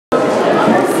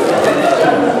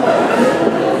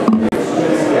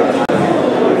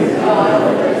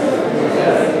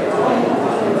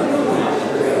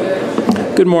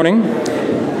Good morning.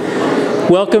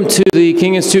 Welcome to the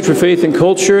King Institute for Faith and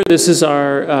Culture. This is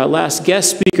our last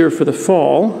guest speaker for the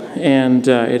fall, and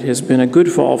it has been a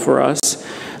good fall for us.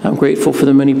 I'm grateful for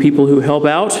the many people who help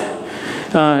out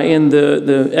in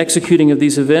the executing of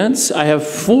these events. I have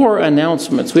 4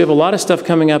 announcements. We have a lot of stuff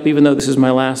coming up, even though this is my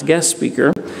last guest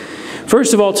speaker.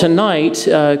 First of all, tonight,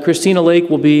 Christina Lake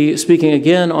will be speaking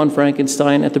again on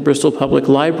Frankenstein at the Bristol Public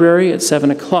Library at 7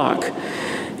 o'clock.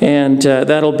 And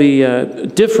that'll be a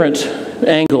different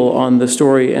angle on the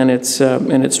story and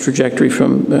its trajectory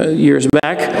from years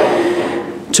back.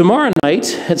 Tomorrow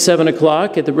night at 7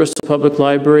 o'clock at the Bristol Public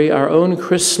Library, our own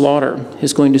Chris Slaughter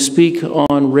is going to speak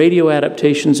on radio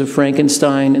adaptations of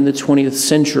Frankenstein in the 20th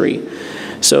century.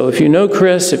 So if you know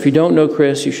Chris, if you don't know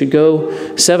Chris, you should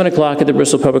go 7 o'clock at the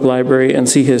Bristol Public Library and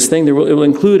see his thing. It will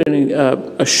include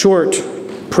a short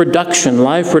production,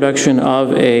 live production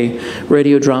of a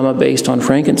radio drama based on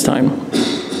Frankenstein.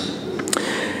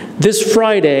 This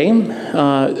Friday,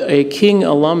 a King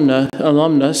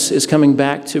alumnus is coming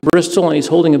back to Bristol, and he's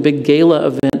holding a big gala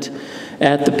event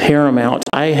at the Paramount.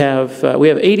 We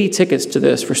have 80 tickets to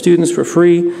this for students for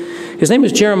free. His name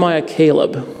is Jeremiah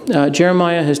Caleb.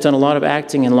 Jeremiah has done a lot of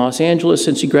acting in Los Angeles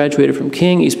since he graduated from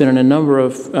King. He's been in a number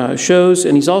of shows,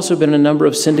 and he's also been in a number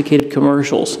of syndicated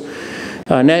commercials.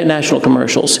 National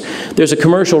commercials. There's a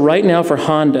commercial right now for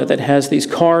Honda that has these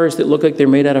cars that look like they're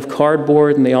made out of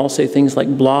cardboard, and they all say things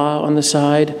like blah on the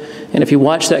side. And if you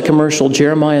watch that commercial,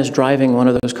 Jeremiah is driving one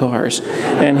of those cars,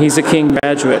 and he's a King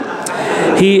graduate.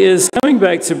 He is coming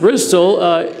back to Bristol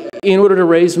in order to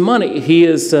raise money.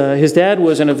 His dad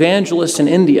was an evangelist in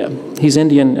India. He's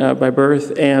Indian by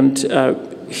birth, and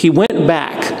he went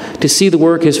back to see the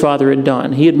work his father had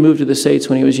done. He had moved to the States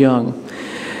when he was young.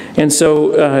 And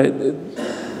so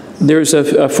there's a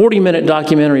 40-minute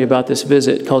documentary about this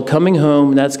visit called Coming Home,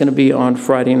 and that's going to be on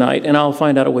Friday night. And I'll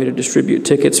find out a way to distribute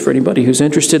tickets for anybody who's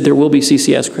interested. There will be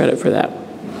CCS credit for that.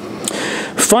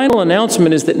 Final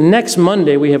announcement is that next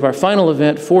Monday we have our final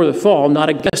event for the fall. Not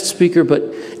a guest speaker, but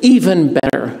even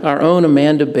better, our own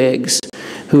Amanda Biggs,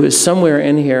 who is somewhere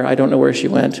in here. I don't know where she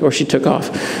went, or she took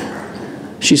off.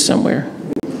 She's somewhere.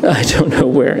 I don't know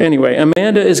where. Anyway,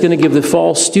 Amanda is going to give the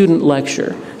fall student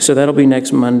lecture, so that'll be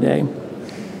next Monday.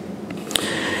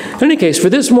 In any case, for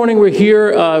this morning, we're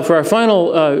here for our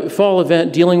final fall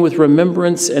event dealing with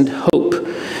remembrance and hope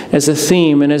as a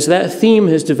theme. And as that theme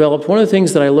has developed, one of the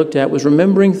things that I looked at was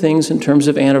remembering things in terms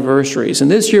of anniversaries.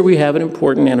 And this year we have an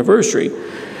important anniversary.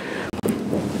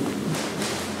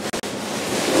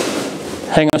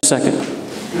 Hang on a second.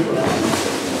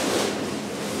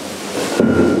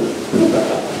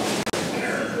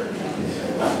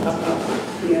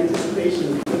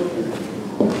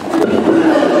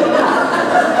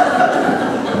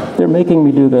 They're making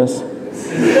me do this.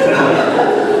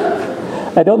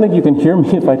 I don't think you can hear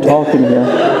me if I talk in here.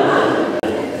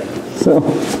 So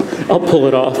I'll pull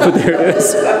it off, but there it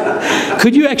is.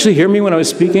 Could you actually hear me when I was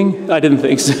speaking? I didn't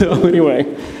think so. Anyway,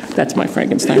 that's my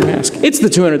Frankenstein mask. It's the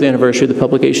 200th anniversary of the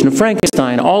publication of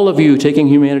Frankenstein. All of you taking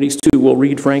Humanities 2 will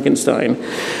read Frankenstein,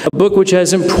 a book which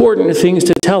has important things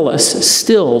to tell us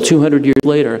still 200 years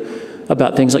later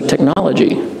about things like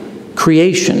technology,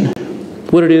 creation,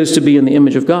 what it is to be in the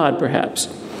image of God, perhaps,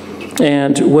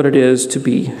 and what it is to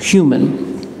be human.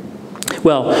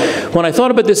 Well, when I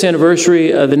thought about this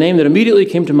anniversary, the name that immediately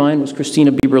came to mind was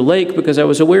Christina Bieber Lake, because I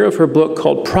was aware of her book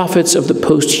called Prophets of the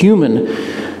Posthuman.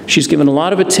 She's given a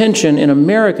lot of attention in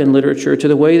American literature to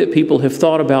the way that people have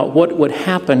thought about what would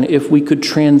happen if we could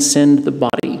transcend the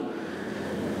body.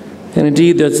 And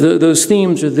indeed, those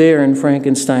themes are there in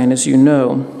Frankenstein, as you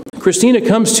know. Christina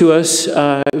comes to us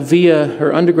via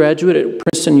her undergraduate at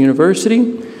Princeton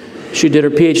University. She did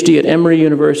her PhD at Emory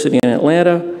University in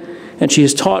Atlanta, and she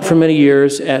has taught for many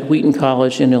years at Wheaton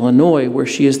College in Illinois, where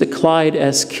she is the Clyde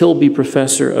S. Kilby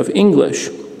Professor of English.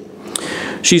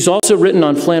 She's also written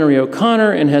on Flannery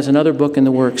O'Connor and has another book in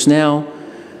the works now.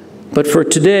 But for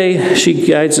today, she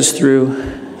guides us through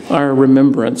our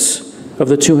remembrance of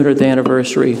the 200th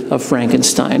anniversary of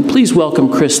Frankenstein. Please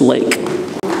welcome Chris Lake.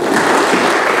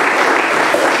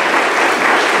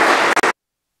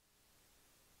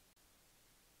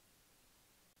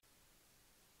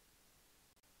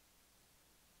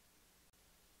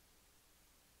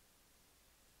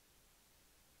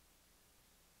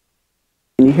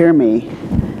 Can you hear me?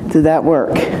 Did that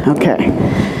work? Okay.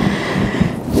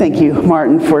 Thank you,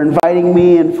 Martin, for inviting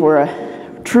me and for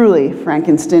a truly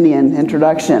Frankensteinian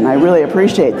introduction. I really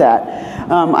appreciate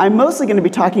that. I'm mostly going to be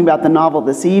talking about the novel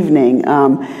this evening,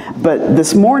 but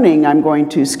this morning I'm going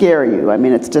to scare you. I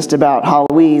mean, it's just about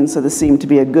Halloween, so this seemed to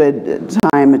be a good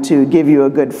time to give you a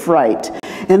good fright.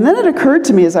 And then it occurred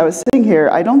to me as I was sitting here,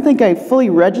 I don't think I fully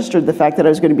registered the fact that I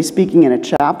was going to be speaking in a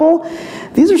chapel.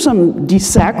 These are some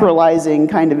desacralizing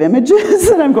kind of images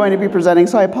that I'm going to be presenting,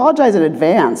 so I apologize in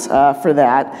advance for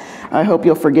that. I hope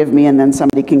you'll forgive me, and then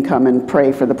somebody can come and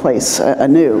pray for the place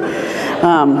anew.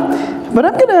 But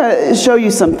I'm going to show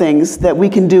you some things that we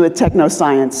can do with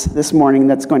technoscience this morning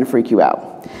that's going to freak you out.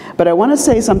 But I want to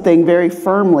say something very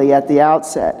firmly at the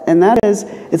outset, and that is,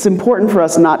 it's important for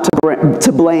us not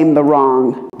to blame the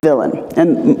wrong villain.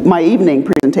 And my evening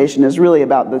presentation is really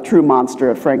about the true monster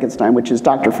of Frankenstein, which is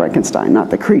Dr. Frankenstein, not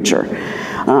the creature.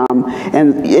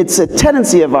 And it's a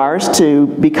tendency of ours to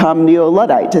become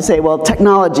neo-Luddite, to say, well,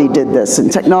 technology did this,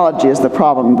 and technology is the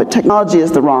problem, but technology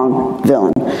is the wrong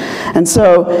villain. And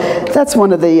so that's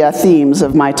one of the themes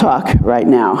of my talk right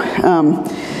now.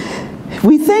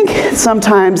 We think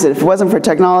sometimes that if it wasn't for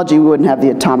technology, we wouldn't have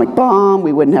the atomic bomb,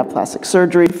 we wouldn't have plastic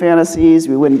surgery fantasies,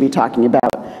 we wouldn't be talking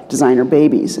about designer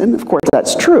babies. And of course,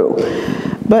 that's true.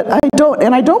 But I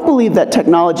don't believe that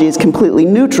technology is completely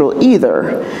neutral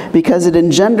either, because it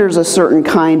engenders a certain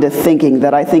kind of thinking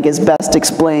that I think is best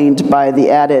explained by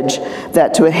the adage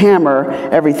that to a hammer,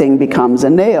 everything becomes a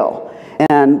nail.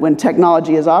 And when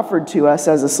technology is offered to us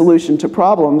as a solution to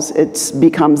problems, it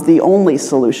becomes the only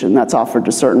solution that's offered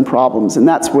to certain problems. And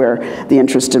that's where the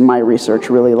interest in my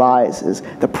research really lies, is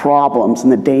the problems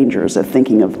and the dangers of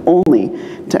thinking of only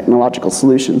technological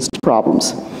solutions to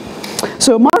problems.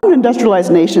 So modern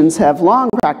industrialized nations have long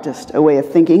practiced a way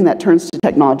of thinking that turns to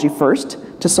technology first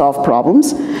to solve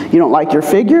problems. You don't like your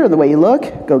figure or the way you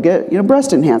look, go get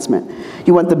breast enhancement.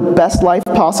 You want the best life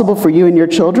possible for you and your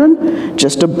children,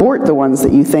 just abort the ones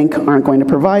that you think aren't going to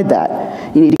provide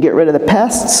that. You need to get rid of the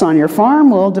pests on your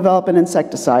farm, well, develop an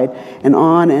insecticide, and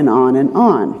on and on and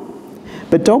on.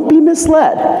 But don't be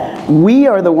misled. We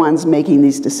are the ones making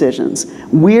these decisions.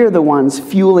 We're the ones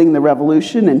fueling the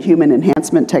revolution in human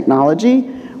enhancement technology.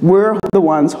 We're the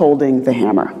ones holding the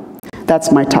hammer.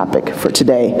 That's my topic for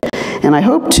today. And I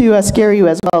hope to scare you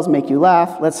as well as make you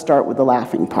laugh. Let's start with the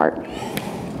laughing part.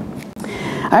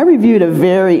 I reviewed a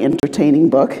very entertaining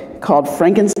book called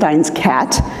Frankenstein's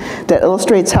Cat that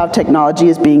illustrates how technology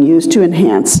is being used to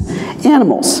enhance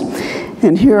animals.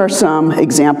 And here are some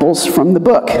examples from the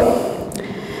book.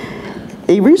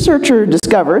 A researcher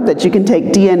discovered that you can take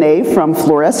DNA from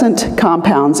fluorescent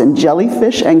compounds in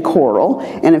jellyfish and coral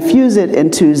and infuse it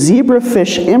into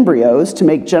zebrafish embryos to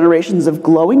make generations of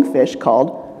glowing fish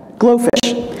called glowfish.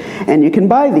 And you can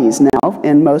buy these now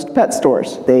in most pet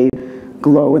stores. They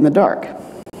glow in the dark.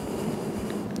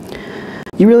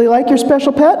 You really like your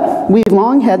special pet? We've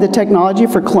long had the technology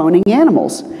for cloning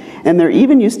animals. And there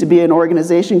even used to be an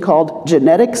organization called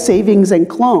Genetic Savings and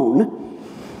Clone,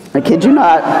 I kid you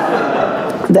not,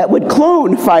 that would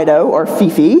clone Fido or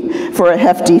Fifi for a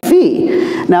hefty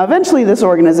fee. Now eventually this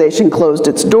organization closed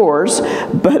its doors,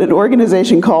 but an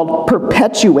organization called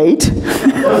Perpetuate, you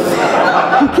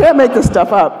can't make this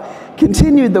stuff up,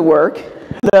 continued the work,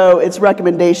 though its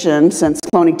recommendation, since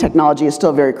cloning technology is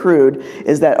still very crude,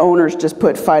 is that owners just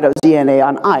put Fido's DNA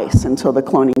on ice until the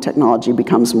cloning technology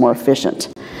becomes more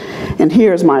efficient. And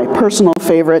here's my personal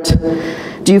favorite.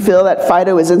 Do you feel that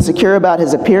Fido is insecure about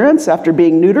his appearance after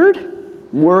being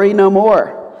neutered? Worry no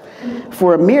more.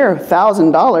 For a mere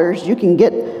 $1,000, you can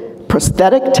get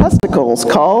prosthetic testicles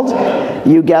called,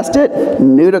 you guessed it,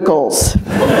 nudicles.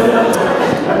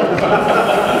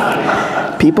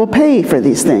 People pay for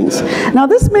these things. Now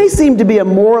this may seem to be a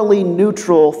morally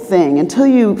neutral thing until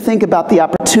you think about the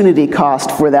opportunity cost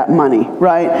for that money,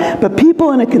 right? But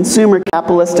people in a consumer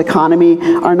capitalist economy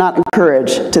are not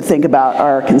encouraged to think about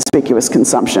our conspicuous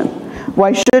consumption.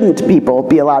 Why shouldn't people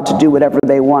be allowed to do whatever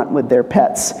they want with their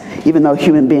pets, even though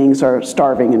human beings are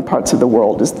starving in parts of the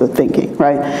world, is the thinking,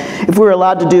 right? If we're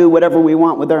allowed to do whatever we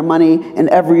want with our money in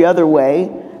every other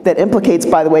way, that implicates,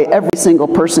 by the way, every single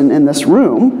person in this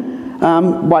room,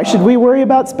 why should we worry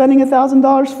about spending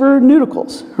 $1,000 for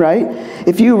nudicles, right?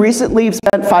 If you recently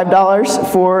spent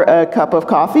 $5 for a cup of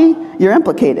coffee, you're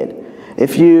implicated.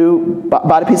 If you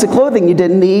bought a piece of clothing you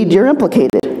didn't need, you're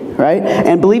implicated, right?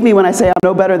 And believe me when I say I'm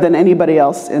no better than anybody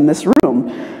else in this room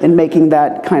in making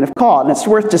that kind of call. And it's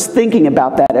worth just thinking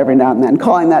about that every now and then,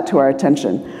 calling that to our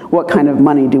attention. What kind of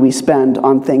money do we spend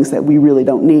on things that we really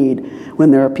don't need when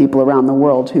there are people around the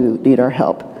world who need our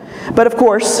help? But of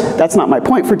course, that's not my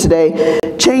point for today.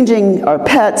 Changing our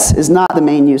pets is not the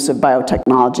main use of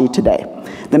biotechnology today.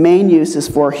 The main use is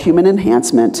for human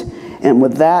enhancement, and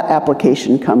with that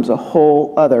application comes a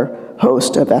whole other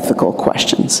host of ethical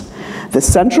questions. The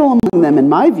central among them, in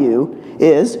my view,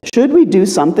 is should we do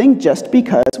something just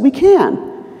because we can?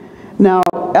 Now,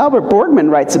 Albert Borgman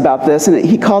writes about this, and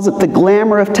he calls it the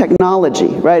glamour of technology,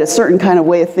 right? A certain kind of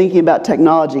way of thinking about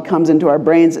technology comes into our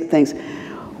brains that thinks,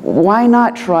 why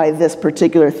not try this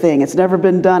particular thing? It's never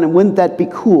been done, and wouldn't that be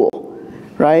cool,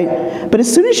 right? But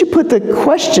as soon as you put the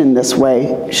question this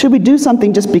way, should we do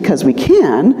something just because we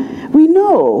can? We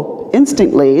know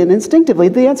instantly and instinctively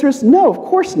the answer is no, of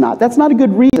course not. That's not a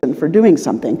good reason for doing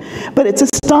something. But it's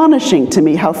astonishing to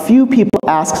me how few people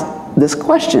ask this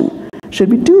question. Should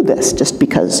we do this just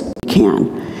because we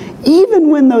can? Even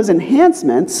when those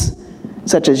enhancements,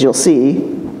 such as you'll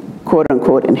see, quote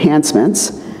unquote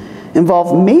enhancements,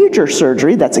 involve major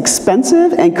surgery that's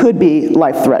expensive and could be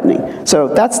life-threatening. So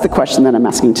that's the question that I'm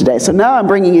asking today. So now I'm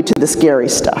bringing you to the scary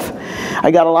stuff.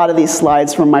 I got a lot of these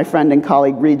slides from my friend and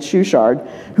colleague Reed Shushard,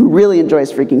 who really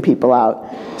enjoys freaking people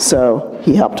out. So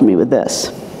he helped me with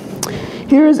this.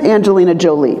 Here is Angelina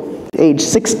Jolie, age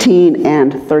 16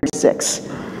 and 36,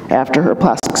 after her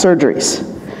plastic surgeries.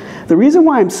 The reason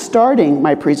why I'm starting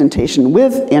my presentation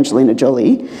with Angelina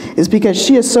Jolie is because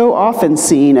she is so often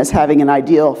seen as having an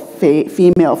ideal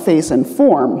female face and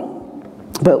form.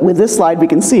 But with this slide we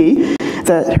can see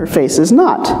that her face is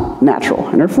not natural,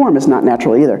 and her form is not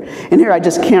natural either. And here I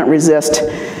just can't resist.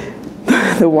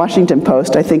 The Washington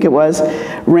Post, I think it was,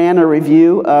 ran a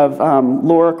review of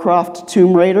Lara Croft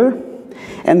Tomb Raider.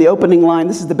 And the opening line,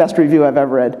 this is the best review I've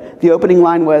ever read, the opening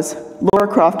line was, Lara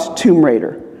Croft Tomb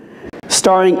Raider,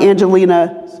 starring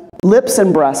Angelina lips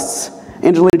and breasts,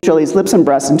 Angelina Jolie's lips and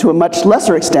breasts, and to a much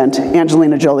lesser extent,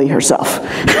 Angelina Jolie herself.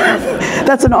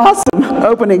 That's an awesome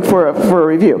opening for a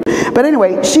review. But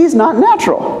anyway, she's not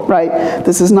natural, right?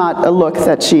 This is not a look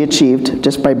that she achieved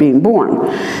just by being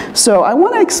born. So I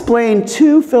want to explain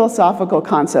two philosophical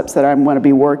concepts that I'm going to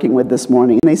be working with this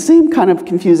morning. And they seem kind of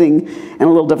confusing and a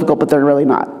little difficult, but they're really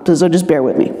not. So just bear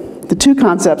with me. The two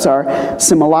concepts are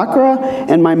simulacra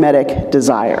and mimetic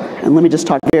desire. And let me just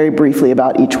talk very briefly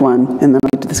about each one, and then I'll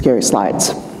get to the scary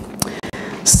slides.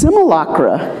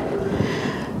 Simulacra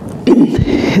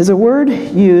is a word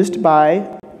used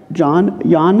by Jean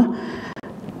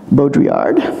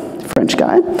Baudrillard, French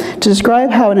guy, to describe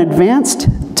how an advanced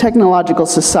technological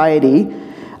society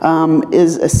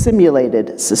is a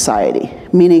simulated society,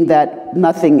 meaning that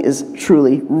nothing is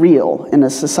truly real in a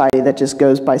society that just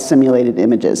goes by simulated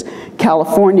images.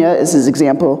 California is an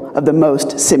example of the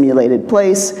most simulated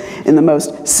place in the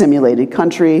most simulated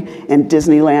country, and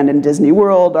Disneyland and Disney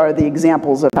World are the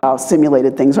examples of how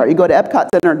simulated things are. You go to Epcot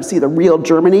Center to see the real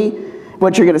Germany,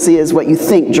 what you're going to see is what you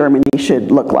think Germany should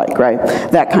look like, right?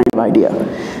 That kind of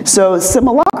idea. So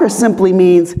simulacra simply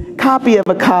means copy of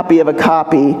a copy of a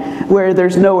copy, where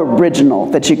there's no original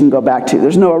that you can go back to.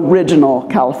 There's no original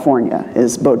California,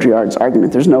 is Baudrillard's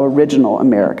argument. There's no original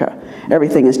America.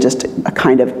 Everything is just a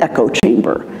kind of echo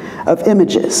chamber of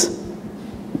images.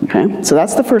 Okay? So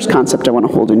that's the first concept I want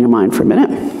to hold in your mind for a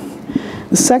minute.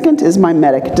 The second is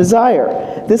mimetic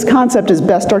desire. This concept is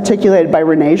best articulated by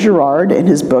René Girard in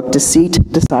his book Deceit,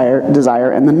 Desire,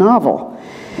 and the Novel.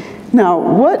 Now,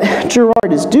 what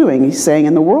Girard is doing, he's saying,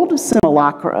 in the world of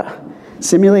simulacra,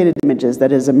 simulated images,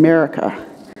 that is America,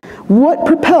 what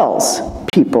propels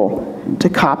people to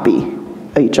copy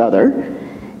each other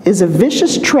is a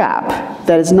vicious trap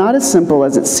that is not as simple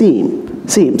as it seems.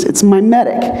 It's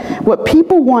mimetic. What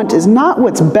people want is not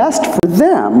what's best for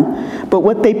them, but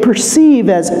what they perceive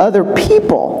as other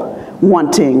people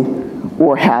wanting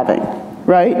or having,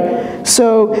 right?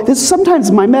 So this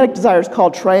sometimes mimetic desire is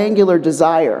called triangular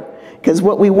desire, because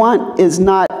what we want is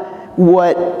not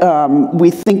what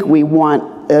we think we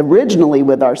want originally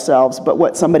with ourselves, but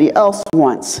what somebody else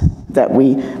wants that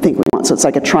we think we want. So it's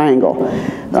like a triangle.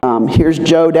 Here's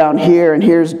Joe down here, and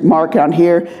here's Mark down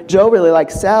here. Joe really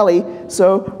likes Sally,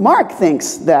 so Mark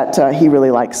thinks that he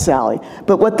really likes Sally.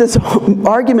 But what this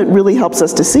argument really helps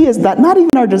us to see is that not even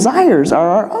our desires are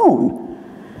our own.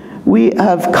 We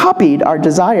have copied our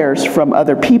desires from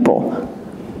other people.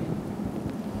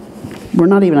 We're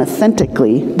not even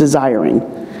authentically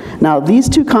desiring. Now, these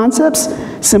two concepts,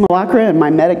 simulacra and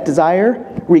mimetic desire,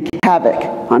 wreak havoc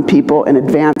on people in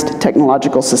advanced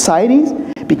technological societies,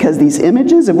 because these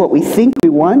images of what we think we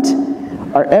want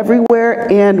are everywhere,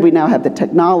 and we now have the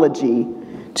technology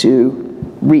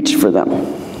to reach for them.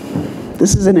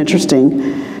 This is an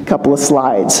interesting couple of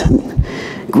slides.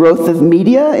 Growth of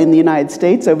media in the United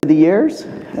States over the years.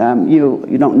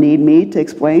 You don't need me to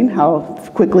explain how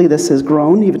quickly this has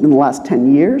grown, even in the last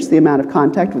 10 years, the amount of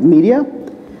contact with media.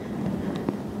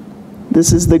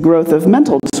 This is the growth of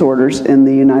mental disorders in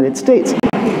the United States.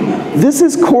 This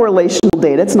is correlational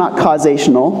data, it's not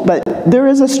causational, but there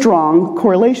is a strong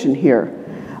correlation here.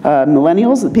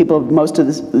 Millennials, the people of most of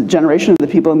this generation of the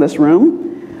people in this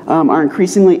room, are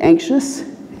increasingly anxious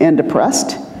and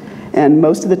depressed. And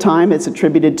most of the time it's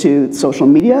attributed to social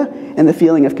media and the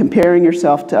feeling of comparing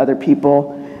yourself to other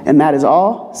people. And that is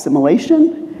all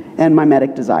simulation and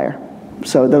mimetic desire.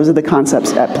 So those are the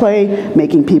concepts at play,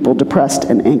 making people depressed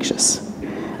and anxious.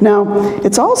 Now,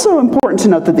 it's also important to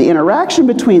note that the interaction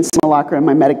between simulacra and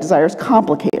mimetic desire is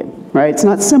complicated, right? It's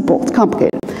not simple, it's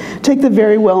complicated. Take the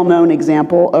very well-known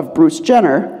example of Bruce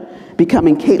Jenner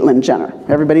becoming Caitlyn Jenner.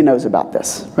 Everybody knows about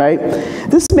this, right?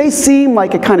 This may seem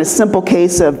like a kind of simple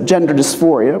case of gender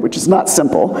dysphoria, which is not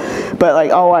simple, but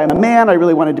like, oh, I'm a man, I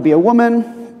really wanted to be a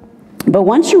woman. But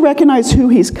once you recognize who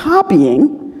he's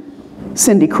copying,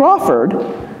 Cindy Crawford,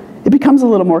 it becomes a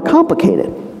little more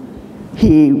complicated.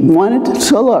 He wanted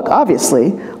to look,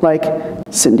 obviously, like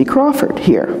Cindy Crawford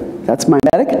here. That's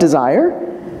mimetic desire,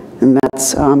 and that's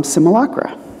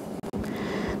simulacra.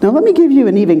 Now let me give you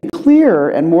an even clearer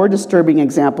and more disturbing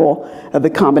example of the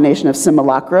combination of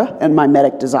simulacra and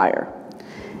mimetic desire.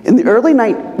 In the early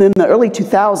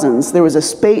 2000s, there was a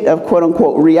spate of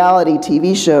quote-unquote reality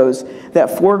TV shows that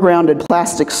foregrounded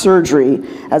plastic surgery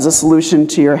as a solution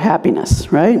to your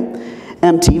happiness, right?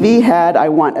 MTV had I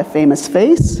Want a Famous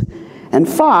Face, and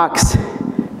Fox,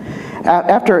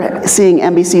 after seeing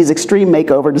NBC's Extreme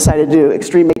Makeover, decided to do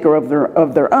Extreme Makeover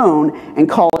of their own and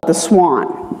call it The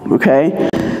Swan, okay?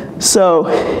 So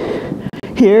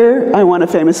here, I Want a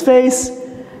Famous Face.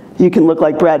 You can look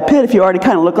like Brad Pitt. If you already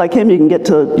kind of look like him, you can get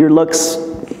to your looks,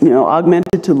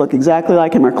 augmented to look exactly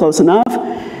like him or close enough.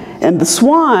 And The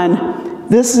Swan,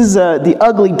 this is the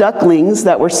ugly ducklings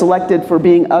that were selected for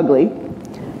being ugly.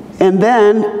 And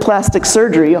then plastic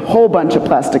surgery, a whole bunch of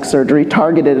plastic surgery,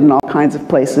 targeted in all kinds of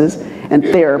places, and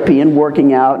therapy and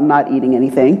working out and not eating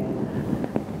anything.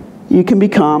 You can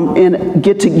become and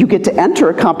you get to enter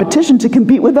a competition to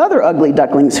compete with other ugly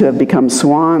ducklings who have become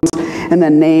swans and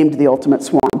then named the ultimate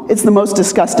swan. It's the most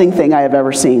disgusting thing I have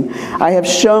ever seen. I have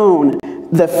shown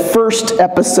the first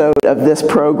episode of this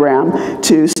program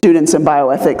to students in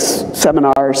bioethics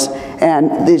seminars,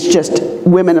 and it's just,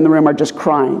 women in the room are just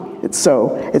crying. It's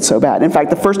so bad. In fact,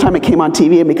 the first time it came on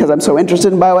TV, and because I'm so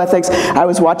interested in bioethics, I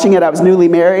was watching it, I was newly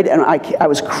married, and I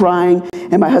was crying,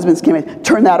 and my husband came in,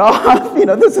 turn that off,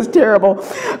 this is terrible.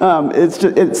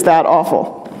 It's that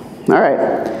awful. All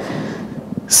right.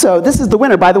 So this is the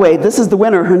winner, by the way, this is the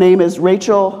winner. Her name is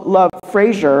Rachel Love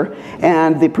Frazier,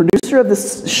 and the producer of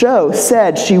this show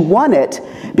said she won it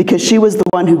because she was the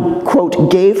one who, quote,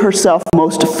 gave herself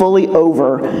most fully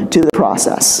over to the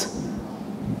process.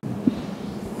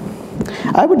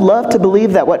 I would love to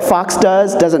believe that what Fox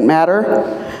does doesn't matter,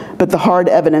 but the hard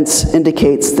evidence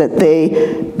indicates that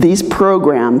these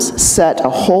programs set a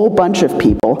whole bunch of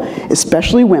people,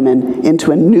 especially women,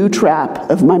 into a new trap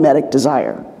of mimetic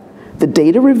desire. The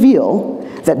data reveal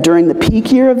that during the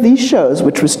peak year of these shows,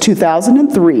 which was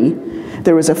 2003,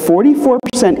 there was a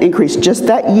 44% increase just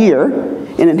that year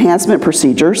in enhancement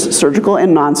procedures, surgical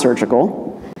and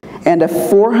non-surgical, and a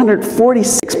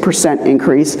 446%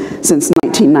 increase since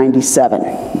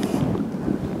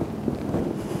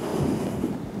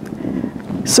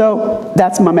 1997. So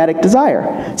that's mimetic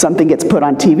desire. Something gets put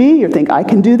on TV, you think, I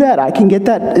can do that, I can get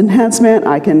that enhancement,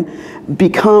 I can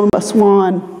become a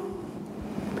swan.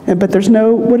 But there's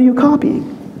no, what are you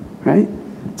copying, right?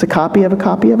 It's a copy of a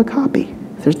copy of a copy.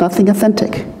 There's nothing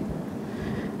authentic.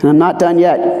 And I'm not done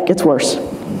yet, it gets worse.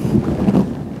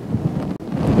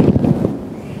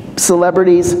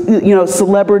 Celebrities,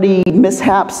 celebrity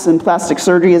mishaps in plastic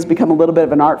surgery has become a little bit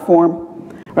of an art form,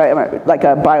 right? Like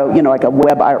a like a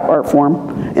web art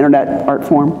form, internet art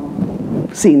form.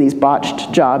 Seeing these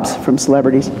botched jobs from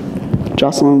celebrities.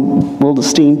 Jocelyn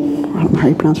Wildestein, I don't know how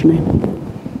you pronounce her name.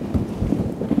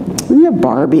 Then you have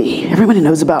Barbie. Everybody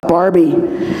knows about Barbie.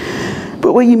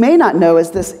 But what you may not know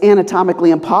is this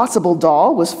anatomically impossible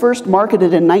doll was first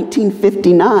marketed in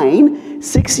 1959,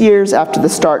 6 years after the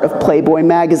start of Playboy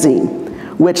magazine,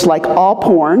 which, like all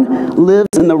porn, lives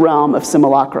in the realm of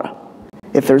simulacra.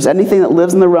 If there's anything that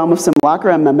lives in the realm of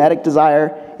simulacra and mimetic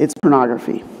desire, it's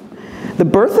pornography. The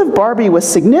birth of Barbie was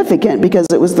significant because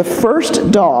it was the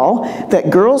first doll that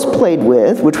girls played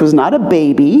with, which was not a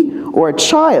baby or a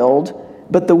child,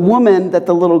 but the woman that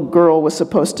the little girl was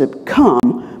supposed to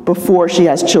become before she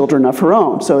has children of her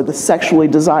own. So the sexually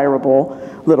desirable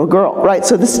little girl, right?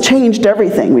 So this changed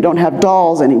everything. We don't have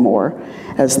dolls anymore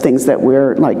as things that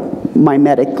we're like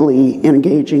mimetically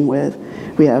engaging with.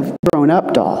 We have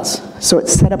grown-up dolls. So it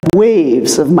set up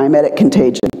waves of mimetic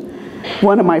contagion.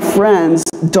 One of my friend's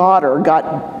daughter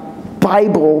got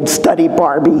Bible study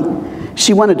Barbie.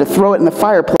 She wanted to throw it in the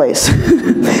fireplace.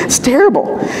 It's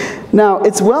terrible. Now,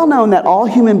 it's well known that all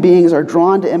human beings are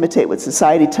drawn to imitate what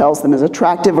society tells them is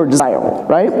attractive or desirable,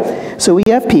 right? So we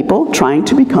have people trying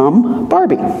to become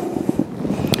Barbie.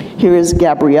 Here is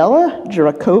Gabriela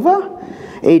Jurakova,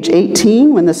 age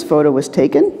 18 when this photo was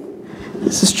taken.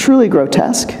 This is truly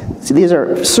grotesque. See, these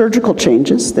are surgical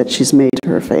changes that she's made to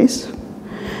her face.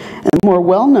 And more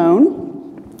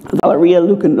well-known, Valeria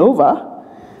Lukanova,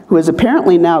 who has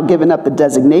apparently now given up the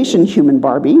designation human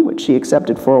Barbie, which she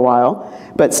accepted for a while,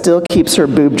 but still keeps her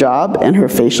boob job and her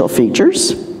facial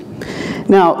features.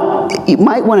 Now, you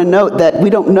might want to note that we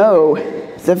don't know.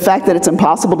 The fact that it's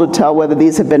impossible to tell whether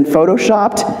these have been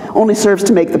photoshopped only serves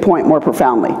to make the point more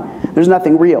profoundly. There's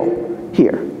nothing real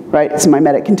here, right? It's a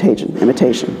mimetic contagion,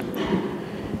 imitation.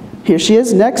 Here she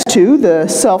is next to the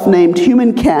self-named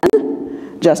human Ken,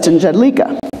 Justin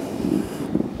Jedlicka.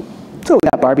 So we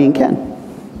got Barbie and Ken.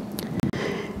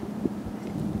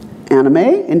 Anime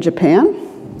in Japan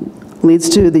leads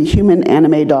to the human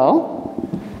anime doll,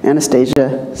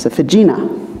 Anastasia Saphagina.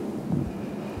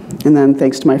 And then,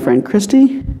 thanks to my friend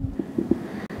Christy,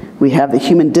 we have the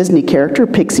human Disney character,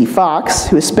 Pixie Fox,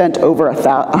 who has spent over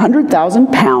 100,000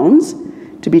 pounds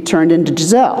to be turned into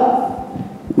Giselle.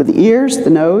 With the ears, the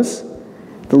nose,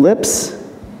 the lips.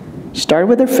 She started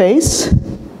with her face.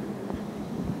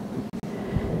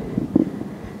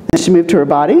 Then she moved to her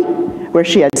body, where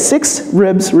she had 6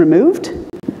 ribs removed,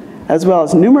 as well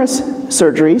as numerous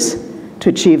surgeries to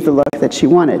achieve the look that she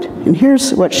wanted. And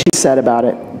here's what she said about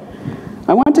it.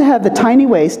 I want to have the tiny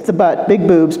waist, the butt, big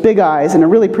boobs, big eyes, and a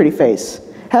really pretty face.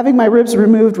 Having my ribs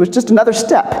removed was just another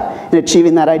step in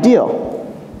achieving that ideal.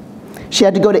 She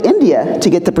had to go to India to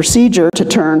get the procedure to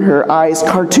turn her eyes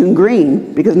cartoon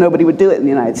green because nobody would do it in the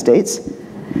United States.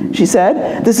 She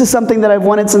said, this is something that I've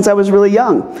wanted since I was really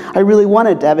young. I really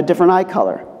wanted to have a different eye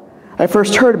color. I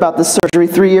first heard about this surgery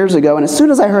 3 years ago, and as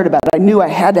soon as I heard about it, I knew I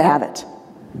had to have it.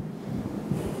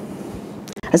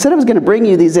 I said I was going to bring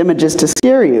you these images to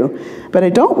scare you, but I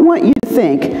don't want you to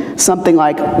think something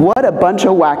like, what a bunch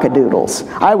of wackadoodles.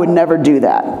 I would never do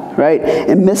that, right?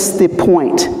 And miss the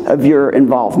point of your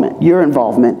involvement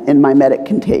in mimetic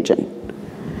contagion.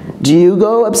 Do you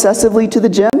go obsessively to the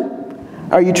gym?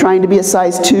 Are you trying to be a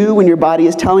size 2 when your body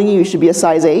is telling you you should be a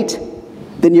size 8?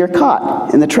 Then you're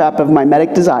caught in the trap of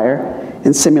mimetic desire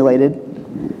and simulated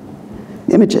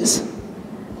images.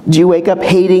 Do you wake up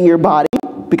hating your body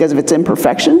because of its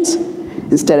imperfections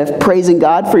instead of praising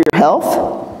God for your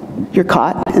health? You're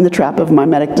caught in the trap of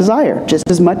mimetic desire just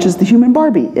as much as the human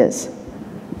Barbie is.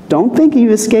 Don't think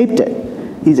you've escaped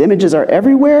it. These images are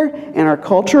everywhere, and our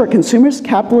culture, our consumerist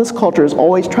capitalist culture, is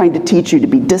always trying to teach you to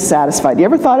be dissatisfied. You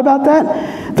ever thought about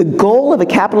that? The goal of a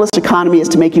capitalist economy is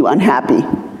to make you unhappy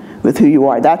with who you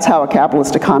are. That's how a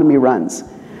capitalist economy runs.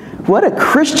 What a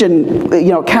Christian,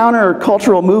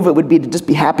 counter-cultural move it would be to just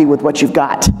be happy with what you've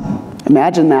got.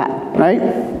 Imagine that, right?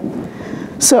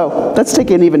 So, let's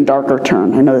take an even darker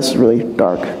turn. I know this is really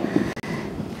dark.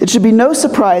 It should be no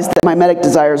surprise that mimetic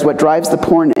desire is what drives the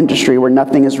porn industry where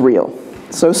nothing is real.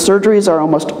 So surgeries are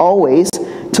almost always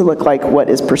to look like what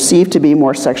is perceived to be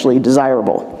more sexually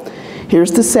desirable.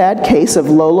 Here's the sad case of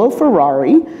Lolo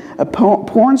Ferrari, a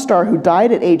porn star who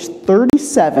died at age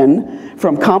 37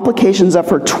 from complications of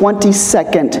her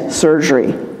 22nd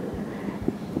surgery.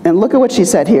 And look at what she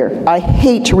said here. I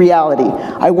hate reality.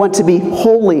 I want to be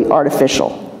wholly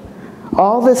artificial.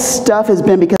 All this stuff has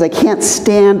been because I can't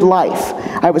stand life.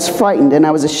 I was frightened and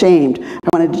I was ashamed. I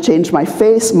wanted to change my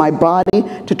face, my body,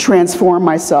 to transform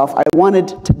myself. I wanted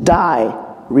to die,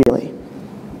 really.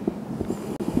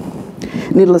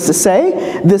 Needless to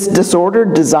say, this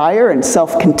disordered desire and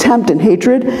self-contempt and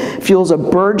hatred fuels a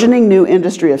burgeoning new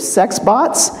industry of sex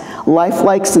bots,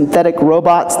 lifelike synthetic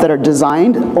robots that are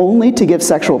designed only to give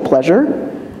sexual pleasure.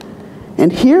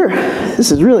 And here,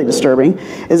 this is really disturbing,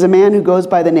 is a man who goes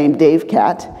by the name Dave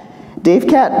Cat. Dave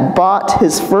Cat bought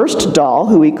his first doll,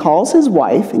 who he calls his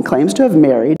wife and claims to have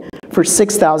married, for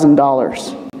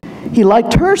 $6,000. He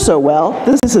liked her so well,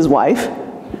 this is his wife,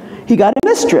 he got a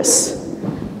mistress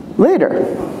later.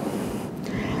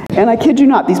 And I kid you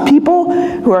not, these people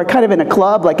who are kind of in a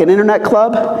club, like an internet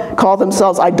club, call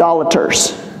themselves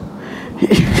idolaters.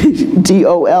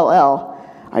 D-O-L-L,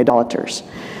 idolaters.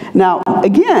 Now,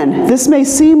 again, this may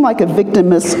seem like a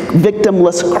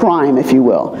victimless crime, if you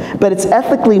will, but it's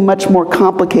ethically much more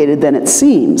complicated than it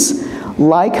seems.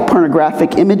 Like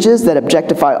pornographic images that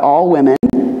objectify all women,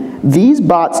 these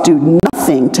bots do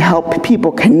nothing to help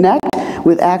people connect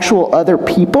with actual other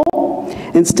people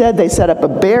Instead, they set up a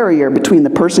barrier between the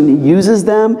person who uses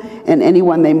them and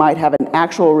anyone they might have an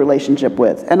actual relationship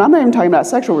with. And I'm not even talking about a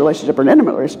sexual relationship or an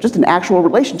intimate relationship, just an actual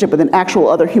relationship with an actual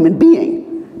other human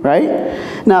being,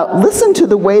 right? Now, listen to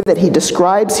the way that he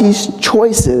describes his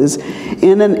choices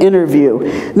in an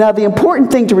interview. Now, the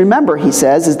important thing to remember, he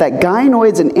says, is that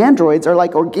gynoids and androids are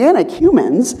like organic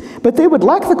humans, but they would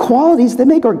lack the qualities that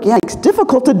make organics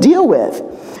difficult to deal with.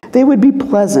 They would be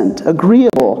pleasant,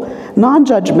 agreeable,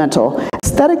 non-judgmental,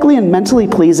 aesthetically and mentally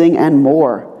pleasing, and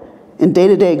more. In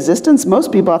day-to-day existence,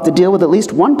 most people have to deal with at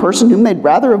least one person whom they'd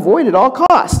rather avoid at all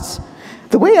costs.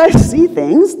 The way I see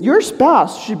things, your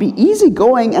spouse should be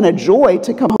easygoing and a joy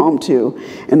to come home to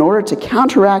in order to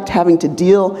counteract having to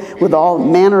deal with all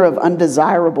manner of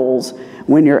undesirables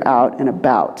when you're out and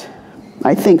about.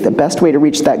 I think the best way to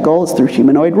reach that goal is through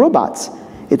humanoid robots.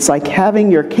 It's like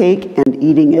having your cake and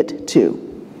eating it too.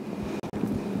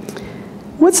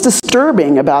 What's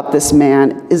disturbing about this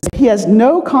man is that he has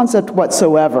no concept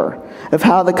whatsoever of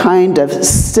how the kind of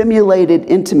simulated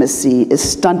intimacy is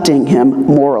stunting him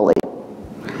morally.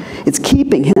 It's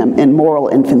keeping him in moral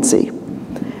infancy.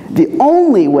 The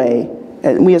only way,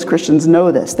 and we as Christians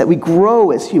know this, that we grow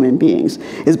as human beings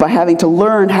is by having to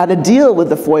learn how to deal with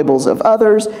the foibles of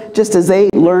others just as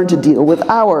they learn to deal with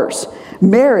ours.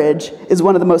 Marriage is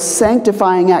one of the most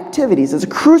sanctifying activities. It's a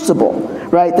crucible,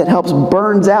 right, that helps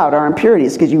burns out our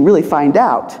impurities because you really find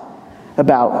out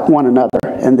about one another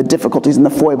and the difficulties and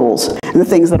the foibles and the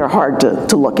things that are hard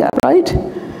to look at, right?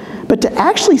 But to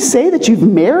actually say that you've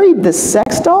married this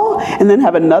sex doll and then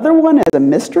have another one as a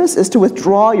mistress is to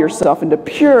withdraw yourself into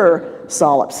pure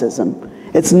solipsism.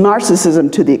 It's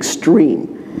narcissism to the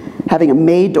extreme. Having a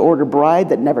made-to-order bride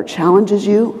that never challenges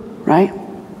you, right?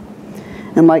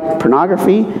 And like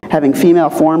pornography, having female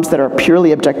forms that are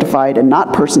purely objectified and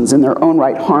not persons in their own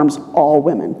right harms all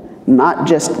women, not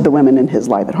just the women in his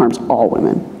life, it harms all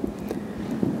women.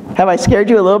 Have I scared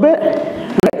you a little bit?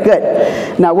 Right,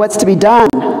 good. Now what's to be done?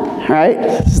 All right,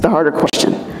 this is the harder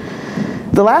question.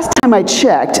 The last time I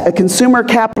checked, a consumer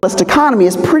capitalist economy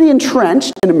is pretty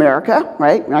entrenched in America,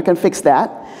 right? We're not going to fix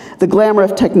that. The glamour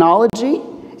of technology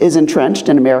is entrenched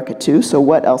in America too, so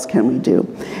what else can we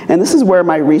do? And this is where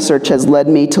my research has led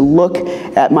me to look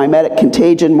at mimetic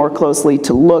contagion more closely,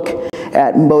 to look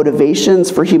at motivations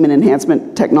for human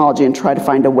enhancement technology and try to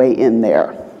find a way in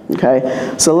there,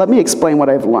 okay? So let me explain what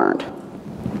I've learned.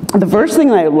 The first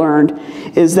thing I learned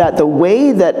is that the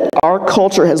way that our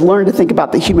culture has learned to think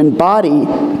about the human body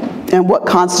and what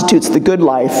constitutes the good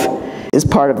life is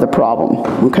part of the problem,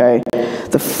 okay?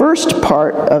 The first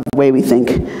part of the way we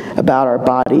think about our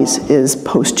bodies is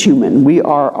posthuman. We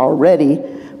are already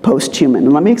posthuman.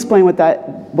 And let me explain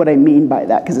what I mean by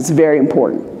that, because it's very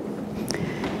important.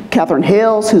 Catherine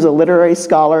Hales, who's a literary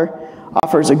scholar,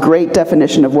 offers a great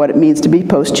definition of what it means to be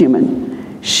posthuman.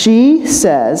 She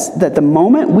says that the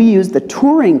moment we used the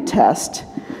Turing test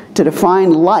to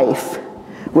define life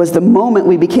was the moment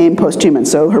we became posthuman.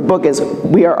 So her book is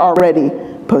We Are Already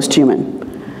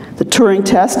Posthuman. The Turing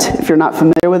test, if you're not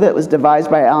familiar with it, was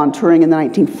devised by Alan Turing in the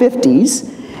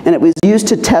 1950s, and it was used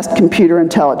to test computer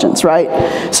intelligence,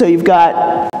 right? So you've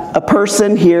got a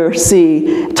person here,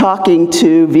 C, talking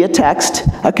to, via text,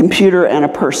 a computer and a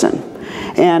person.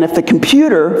 And if the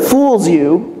computer fools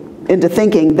you into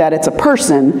thinking that it's a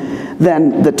person,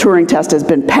 then the Turing test has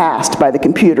been passed by the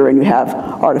computer and you have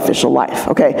artificial life,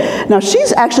 okay? Now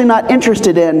she's actually not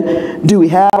interested in, do we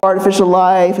have artificial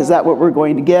life? Is that what we're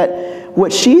going to get?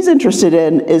 What she's interested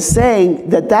in is saying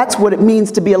that that's what it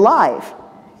means to be alive,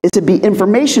 is to be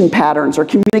information patterns or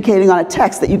communicating on a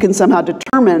text that you can somehow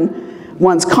determine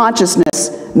one's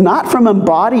consciousness, not from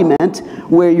embodiment,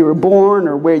 where you were born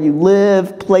or where you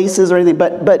live, places or anything,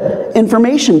 but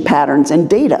information patterns and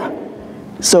data.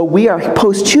 So we are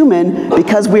posthuman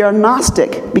because we are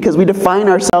Gnostic, because we define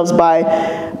ourselves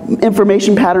by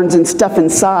information patterns and stuff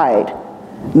inside,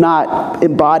 not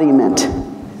embodiment.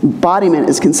 Embodiment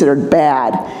is considered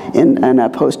bad in a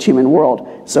posthuman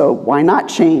world. So why not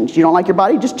change? You don't like your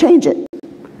body? Just change it.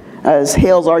 As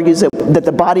Hales argues that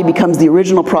the body becomes the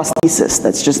original prosthesis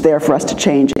that's just there for us to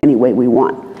change any way we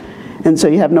want. And so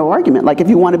you have no argument. Like if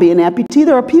you want to be an amputee,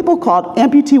 there are people called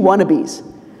amputee wannabes,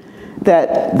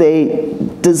 that they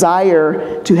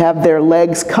desire to have their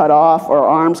legs cut off or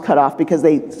arms cut off because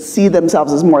they see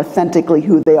themselves as more authentically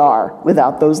who they are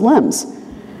without those limbs.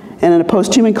 And in a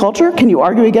posthuman culture, can you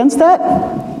argue against that?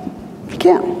 You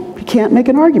can't. You can't make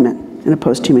an argument in a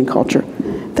posthuman culture.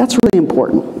 That's really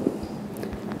important.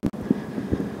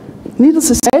 Needless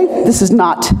to say, this is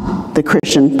not the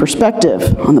Christian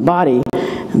perspective on the body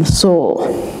and the soul.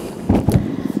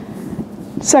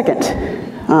 Second,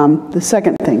 The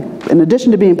second thing, in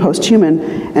addition to being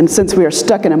posthuman, and since we are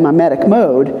stuck in a mimetic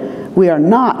mode, we are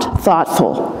not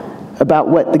thoughtful about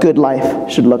what the good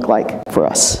life should look like for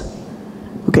us.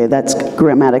 Okay, that's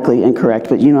grammatically incorrect,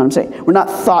 but you know what I'm saying. We're not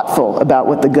thoughtful about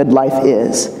what the good life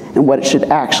is and what it should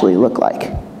actually look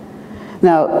like.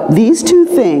 Now, these two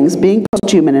things, being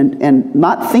posthuman and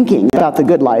not thinking about the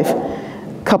good life,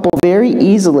 couple very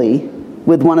easily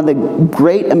with one of the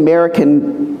great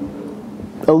American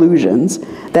illusions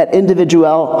that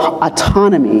individual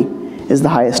autonomy is the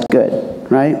highest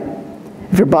good, right?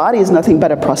 If your body is nothing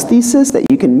but a prosthesis that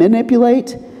you can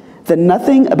manipulate, then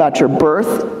nothing about your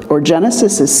birth or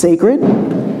genesis is sacred.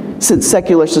 Since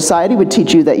secular society would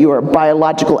teach you that you are a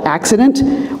biological accident,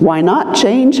 why not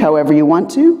change however you want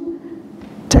to?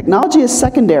 Technology is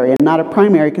secondary and not a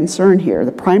primary concern here.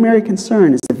 The primary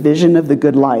concern is the vision of the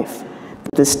good life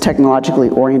that this technologically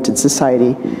oriented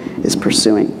society is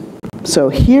pursuing. So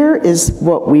here is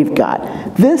what we've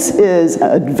got. This is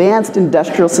advanced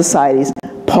industrial society's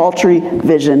paltry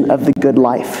vision of the good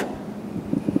life.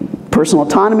 Personal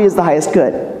autonomy is the highest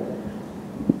good.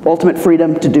 Ultimate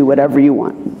freedom to do whatever you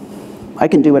want. I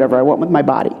can do whatever I want with my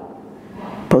body.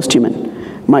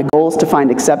 Posthuman. My goal is to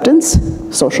find acceptance,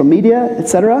 social media,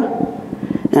 etc.,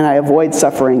 and I avoid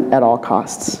suffering at all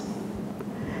costs.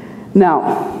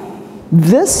 Now,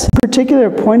 this particular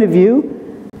point of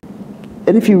view,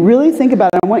 and if you really think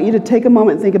about it, I want you to take a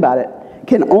moment and think about it,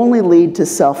 can only lead to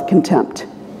self-contempt,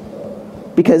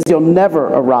 because you'll never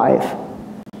arrive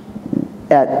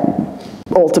at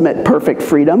ultimate perfect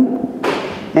freedom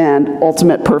and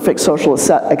ultimate perfect social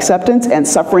acceptance, and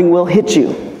suffering will hit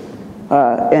you.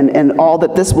 And all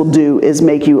that this will do is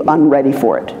make you unready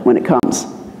for it when it comes,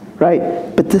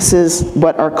 right? But this is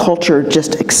what our culture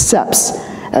just accepts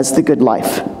as the good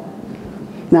life.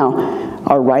 Now,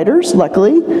 our writers,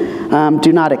 luckily,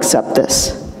 do not accept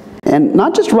this. And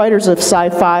not just writers of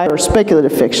sci-fi or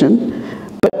speculative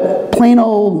fiction, but plain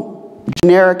old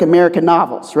generic American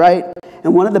novels, right?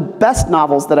 And one of the best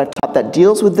novels that I've taught that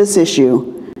deals with this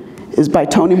issue is by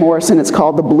Toni Morrison. It's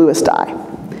called The Bluest Eye.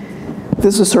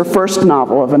 This was her first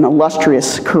novel of an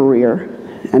illustrious career.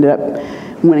 Ended up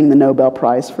winning the Nobel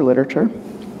Prize for Literature.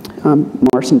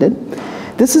 Morrison did.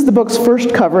 This is the book's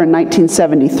first cover in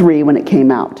 1973 when it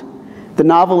came out. The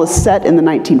novel is set in the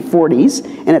 1940s,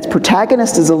 and its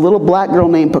protagonist is a little black girl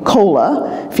named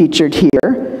Piccola, featured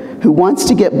here, who wants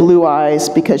to get blue eyes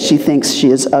because she thinks she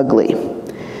is ugly.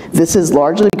 This is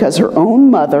largely because her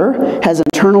own mother has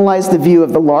internalized the view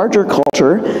of the larger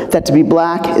culture that to be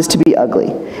black is to be ugly.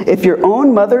 If your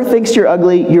own mother thinks you're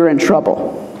ugly, you're in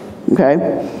trouble. Okay?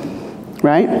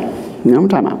 Right? You know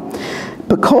what I'm talking about.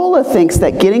 Piccola thinks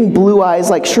that getting blue eyes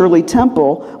like Shirley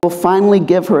Temple will finally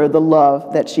give her the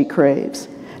love that she craves.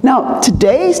 Now,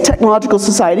 today's technological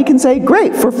society can say,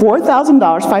 great, for $4,000,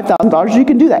 $5,000, you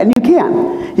can do that, and you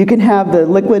can. You can have the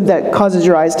liquid that causes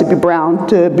your eyes to be brown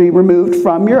to be removed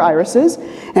from your irises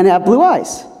and have blue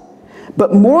eyes.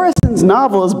 But Morrison's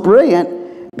novel is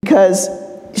brilliant because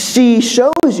she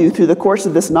shows you through the course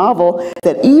of this novel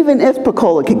that even if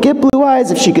Piccola could get blue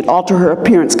eyes, if she could alter her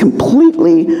appearance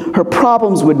completely, her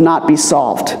problems would not be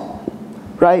solved.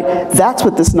 Right? That's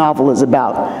what this novel is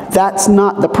about. That's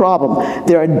not the problem.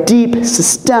 There are deep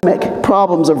systemic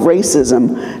problems of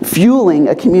racism fueling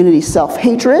a community's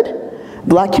self-hatred,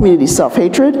 black community's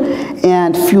self-hatred,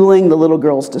 and fueling the little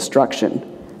girl's destruction.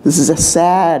 This is a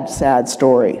sad, sad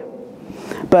story.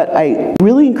 But I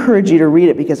really encourage you to read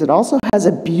it because it also has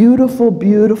a beautiful,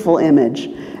 beautiful image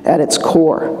at its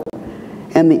core.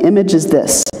 And the image is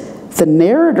this. The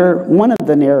narrator, one of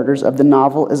the narrators of the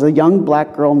novel, is a young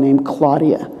black girl named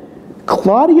Claudia.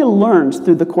 Claudia learns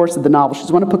through the course of the novel,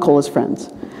 she's one of Piccola's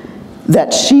friends,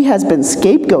 that she has been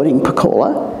scapegoating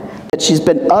Piccola, that she's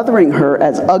been othering her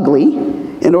as ugly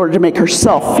in order to make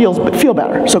herself feel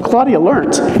better. So Claudia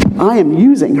learns, I am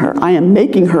using her, I am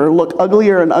making her look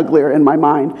uglier and uglier in my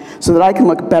mind so that I can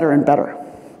look better and better.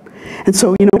 And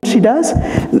so you know what she does?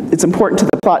 It's important to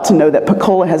the plot to know that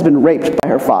Piccola has been raped by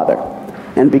her father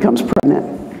and becomes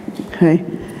pregnant. Okay?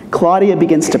 Claudia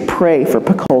begins to pray for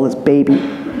Piccola's baby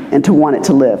and to want it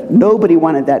to live. Nobody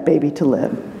wanted that baby to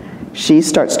live. She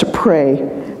starts to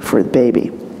pray for the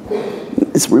baby.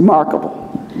 It's remarkable.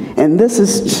 And this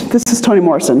is Toni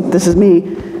Morrison. This is me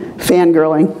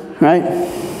fangirling, right?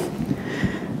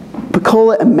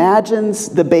 Piccola imagines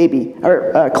the baby,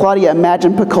 or Claudia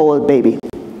imagined Piccola's baby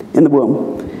in the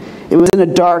womb. It was in a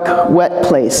dark, wet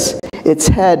place, its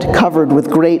head covered with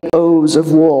great O's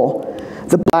of wool,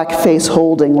 the black face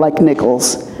holding like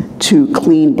nickels, two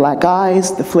clean black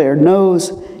eyes, the flared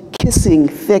nose, kissing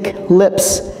thick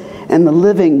lips, and the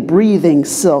living, breathing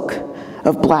silk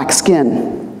of black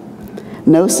skin.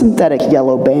 No synthetic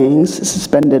yellow bangs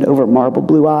suspended over marble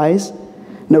blue eyes.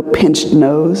 No pinched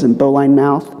nose and bowline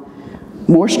mouth.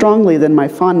 More strongly than my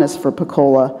fondness for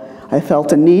Piccola, I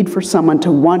felt a need for someone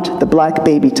to want the black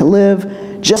baby to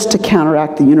live, just to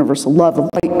counteract the universal love of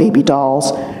white baby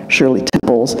dolls, Shirley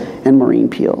Temples, and Maureen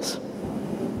Peels.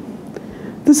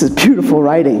 This is beautiful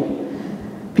writing,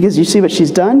 because you see what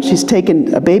she's done? She's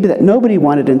taken a baby that nobody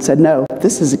wanted and said, no,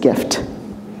 this is a gift,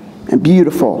 and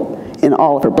beautiful in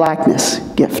all of her blackness,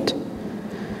 gift.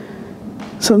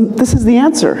 So this is the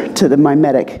answer to the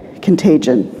mimetic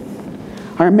contagion.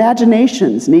 Our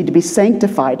imaginations need to be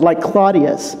sanctified, like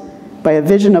Claudia's, by a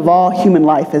vision of all human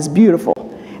life as beautiful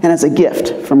and as a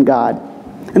gift from God.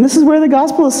 And this is where the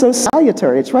gospel is so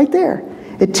salutary. It's right there.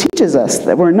 It teaches us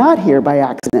that we're not here by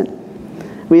accident.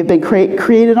 We have been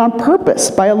created on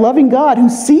purpose by a loving God who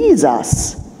sees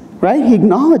us, right? He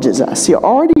acknowledges us. He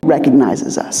already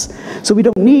recognizes us. So we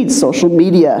don't need social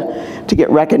media to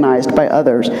get recognized by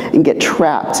others and get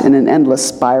trapped in an endless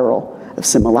spiral of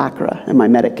simulacra and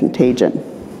mimetic contagion.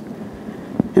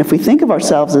 And if we think of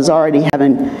ourselves as already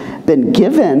having been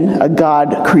given a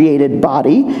God-created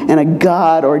body and a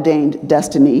God-ordained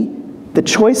destiny, the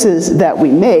choices that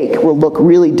we make will look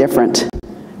really different,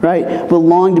 right? We'll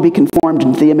long to be conformed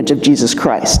into the image of Jesus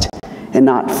Christ and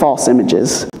not false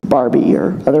images, Barbie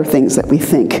or other things that we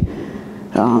think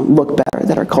look better,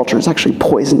 that our culture has actually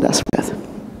poisoned us with.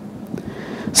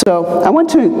 So I want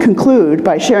to conclude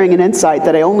by sharing an insight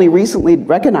that I only recently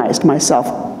recognized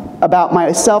about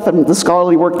myself and the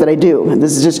scholarly work that I do. And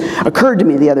this just occurred to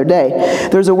me the other day.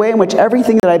 There's a way in which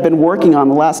everything that I've been working on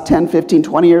the last 10, 15,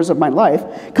 20 years of my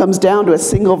life comes down to a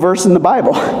single verse in the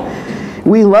Bible.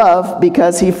 We love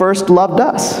because he first loved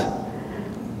us.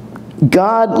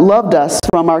 God loved us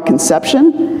from our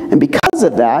conception, and because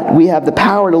of that, we have the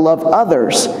power to love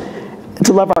others,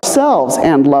 to love ourselves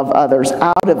and love others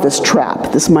out of this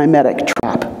trap, this mimetic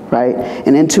trap, right?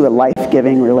 And into a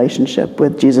life-giving relationship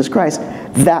with Jesus Christ.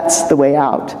 That's the way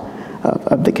out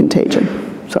of the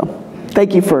contagion. So,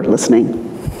 thank you for listening.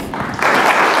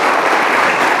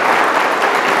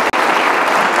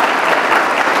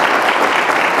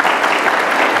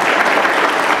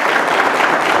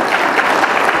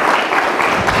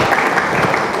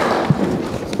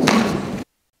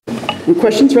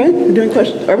 Questions, right? We're doing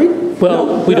questions, are we?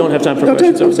 Well, we don't have time for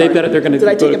questions. So they've got it, they're going to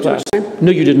go to class.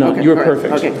 No, you did not. Okay, you were right,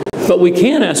 perfect. okay. But we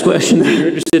can ask questions if you're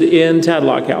interested in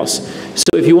Tadlock House.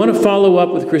 So if you want to follow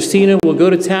up with Christina, we'll go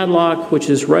to Tadlock,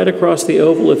 which is right across the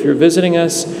Oval. If you're visiting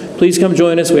us, please come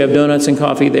join us. We have donuts and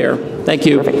coffee there. Thank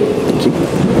you. Perfect. Thank you.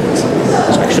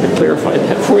 I should have clarified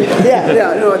that for you.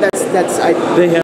 Yeah, no, that's They have